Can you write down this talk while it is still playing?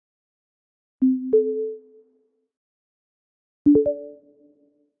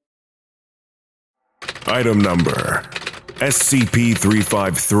Item Number: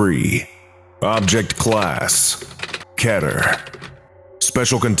 SCP-353. Object Class: Keter.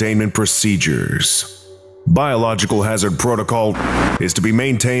 Special Containment Procedures. Biological Hazard Protocol is to be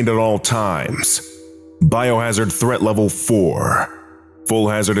maintained at all times. Biohazard Threat Level 4. Full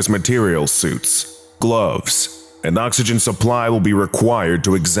hazardous material suits, gloves, and oxygen supply will be required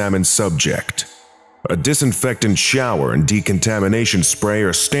to examine subject. A disinfectant shower and decontamination spray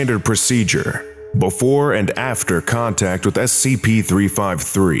are standard procedure before and after contact with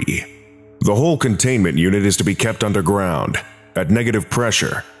SCP-353. The whole containment unit is to be kept underground, at negative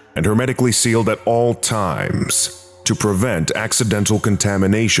pressure, and hermetically sealed at all times to prevent accidental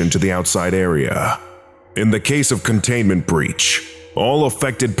contamination to the outside area. In the case of containment breach, all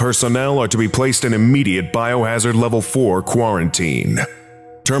affected personnel are to be placed in immediate Biohazard Level 4 quarantine.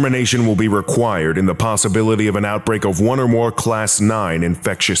 Termination will be required in the possibility of an outbreak of one or more Class 9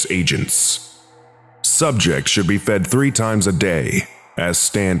 infectious agents. Subjects should be fed 3 times a day, as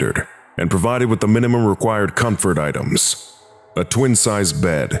standard, and provided with the minimum required comfort items: a twin-size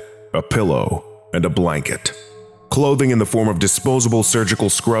bed, a pillow, and a blanket. Clothing in the form of disposable surgical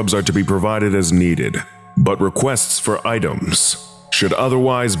scrubs are to be provided as needed, but requests for items should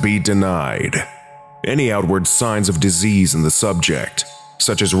otherwise be denied. Any outward signs of disease in the subject,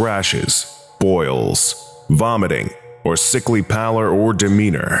 such as rashes, boils, vomiting, or sickly pallor or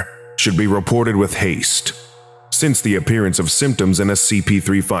demeanor, should be reported with haste. Since the appearance of symptoms in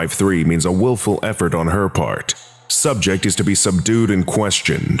SCP-353 means a willful effort on her part, subject is to be subdued and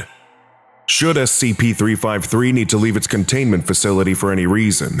questioned. Should SCP-353 need to leave its containment facility for any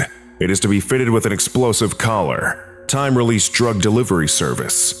reason, it is to be fitted with an explosive collar, time-release drug delivery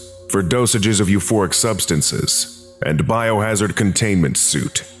service for dosages of euphoric substances, and biohazard containment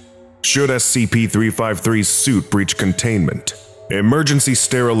suit. Should SCP-353's suit breach containment, emergency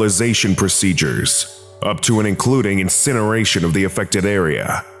sterilization procedures, up to and including incineration of the affected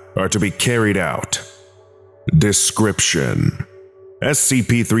area, are to be carried out. Description: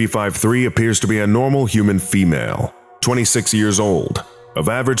 SCP-353 appears to be a normal human female, 26 years old, of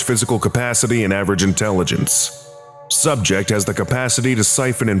average physical capacity and average intelligence. Subject has the capacity to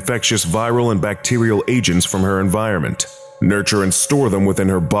siphon infectious viral and bacterial agents from her environment, nurture and store them within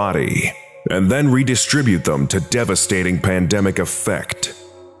her body, and then redistribute them to devastating pandemic effect.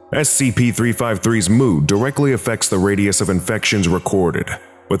 SCP-353's mood directly affects the radius of infections recorded,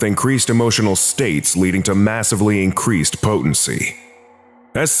 with increased emotional states leading to massively increased potency.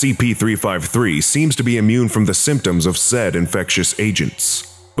 SCP-353 seems to be immune from the symptoms of said infectious agents,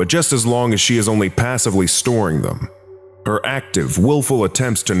 but just as long as she is only passively storing them. Her active, willful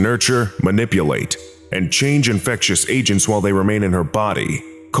attempts to nurture, manipulate, and change infectious agents while they remain in her body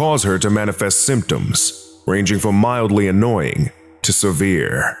cause her to manifest symptoms, ranging from mildly annoying to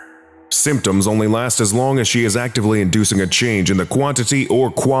severe. Symptoms only last as long as she is actively inducing a change in the quantity or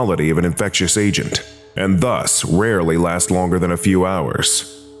quality of an infectious agent, and thus rarely last longer than a few hours.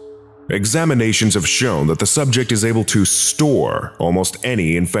 Examinations have shown that the subject is able to store almost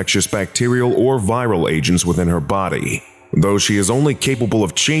any infectious bacterial or viral agents within her body, though she is only capable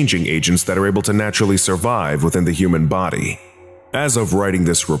of changing agents that are able to naturally survive within the human body. As of writing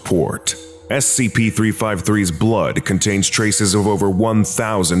this report, SCP-353's blood contains traces of over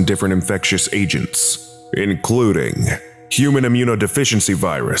 1,000 different infectious agents, including human immunodeficiency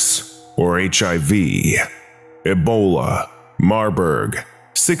virus, or HIV, Ebola, Marburg,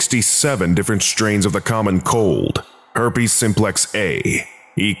 67 different strains of the common cold, herpes simplex A,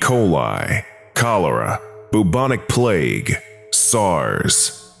 E. coli, cholera, bubonic plague,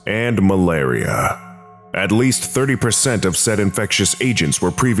 SARS, and malaria. At least 30% of said infectious agents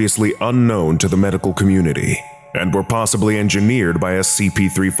were previously unknown to the medical community, and were possibly engineered by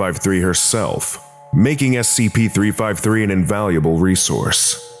SCP-353 herself, making SCP-353 an invaluable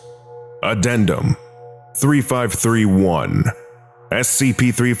resource. Addendum 353-1.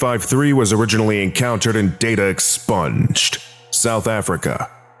 SCP-353 was originally encountered in Data Expunged, South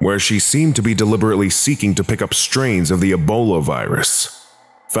Africa, where she seemed to be deliberately seeking to pick up strains of the Ebola virus.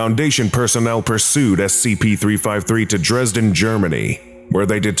 Foundation personnel pursued SCP-353 to Dresden, Germany, where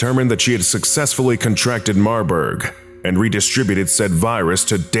they determined that she had successfully contracted Marburg and redistributed said virus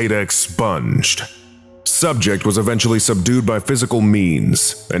to Data Expunged. Subject was eventually subdued by physical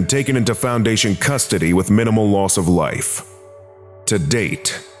means and taken into Foundation custody with minimal loss of life. To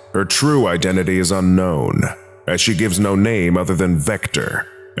date, her true identity is unknown, as she gives no name other than Vector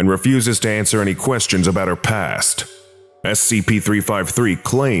and refuses to answer any questions about her past. SCP-353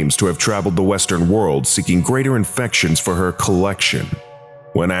 claims to have traveled the Western world seeking greater infections for her collection.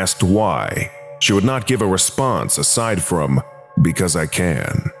 When asked why, she would not give a response aside from, "because I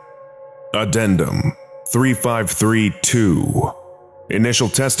can." Addendum SCP-353-2. Initial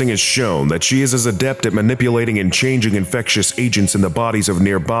testing has shown that she is as adept at manipulating and changing infectious agents in the bodies of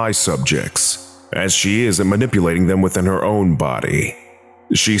nearby subjects as she is at manipulating them within her own body.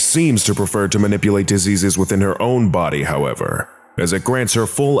 She seems to prefer to manipulate diseases within her own body, however, as it grants her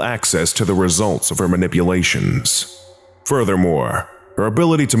full access to the results of her manipulations. Furthermore, her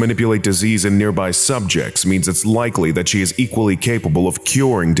ability to manipulate disease in nearby subjects means it's likely that she is equally capable of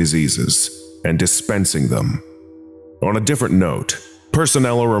curing diseases and dispensing them. On a different note,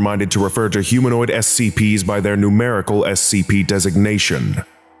 personnel are reminded to refer to humanoid SCPs by their numerical SCP designation.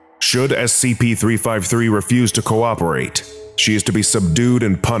 Should SCP-353 refuse to cooperate, she is to be subdued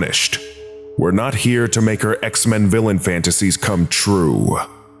and punished. We're not here to make her X-Men villain fantasies come true.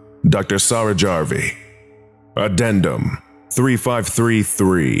 Dr. Sarah Jarvie. Addendum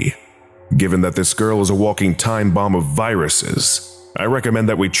 353-3. Given that this girl is a walking time bomb of viruses, I recommend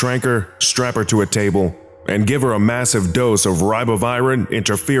that we trank her, strap her to a table, and give her a massive dose of ribavirin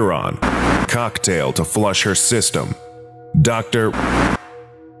interferon cocktail to flush her system. Dr.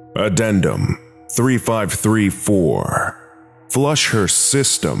 Addendum 353-4. Flush her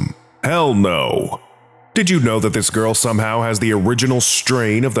system? Hell no! Did you know that this girl somehow has the original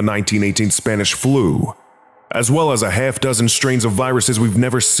strain of the 1918 Spanish flu, as well as a half-dozen strains of viruses we've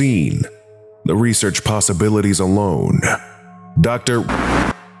never seen? The research possibilities alone. Dr.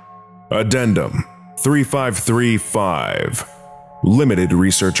 Addendum 353-5. Limited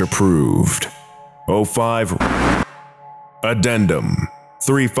research approved. 05. Addendum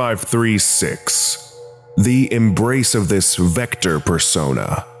 353-6. The embrace of this vector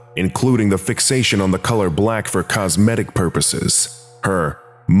persona, including the fixation on the color black for cosmetic purposes, her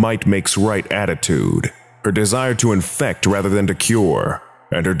might makes right attitude, her desire to infect rather than to cure,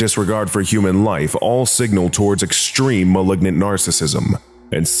 and her disregard for human life all signal towards extreme malignant narcissism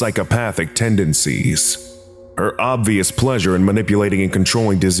and psychopathic tendencies. Her obvious pleasure in manipulating and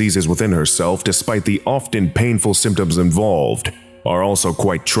controlling diseases within herself, despite the often painful symptoms involved, are also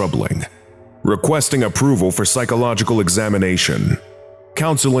quite troubling. Requesting approval for psychological examination.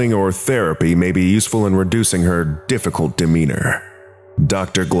 Counseling or therapy may be useful in reducing her difficult demeanor.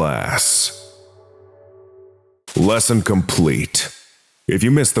 Dr. Glass. Lesson complete. If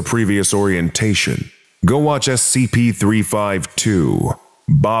you missed the previous orientation, go watch SCP-352,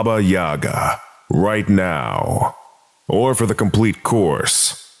 Baba Yaga, right now. Or for the complete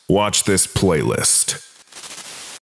course, watch this playlist.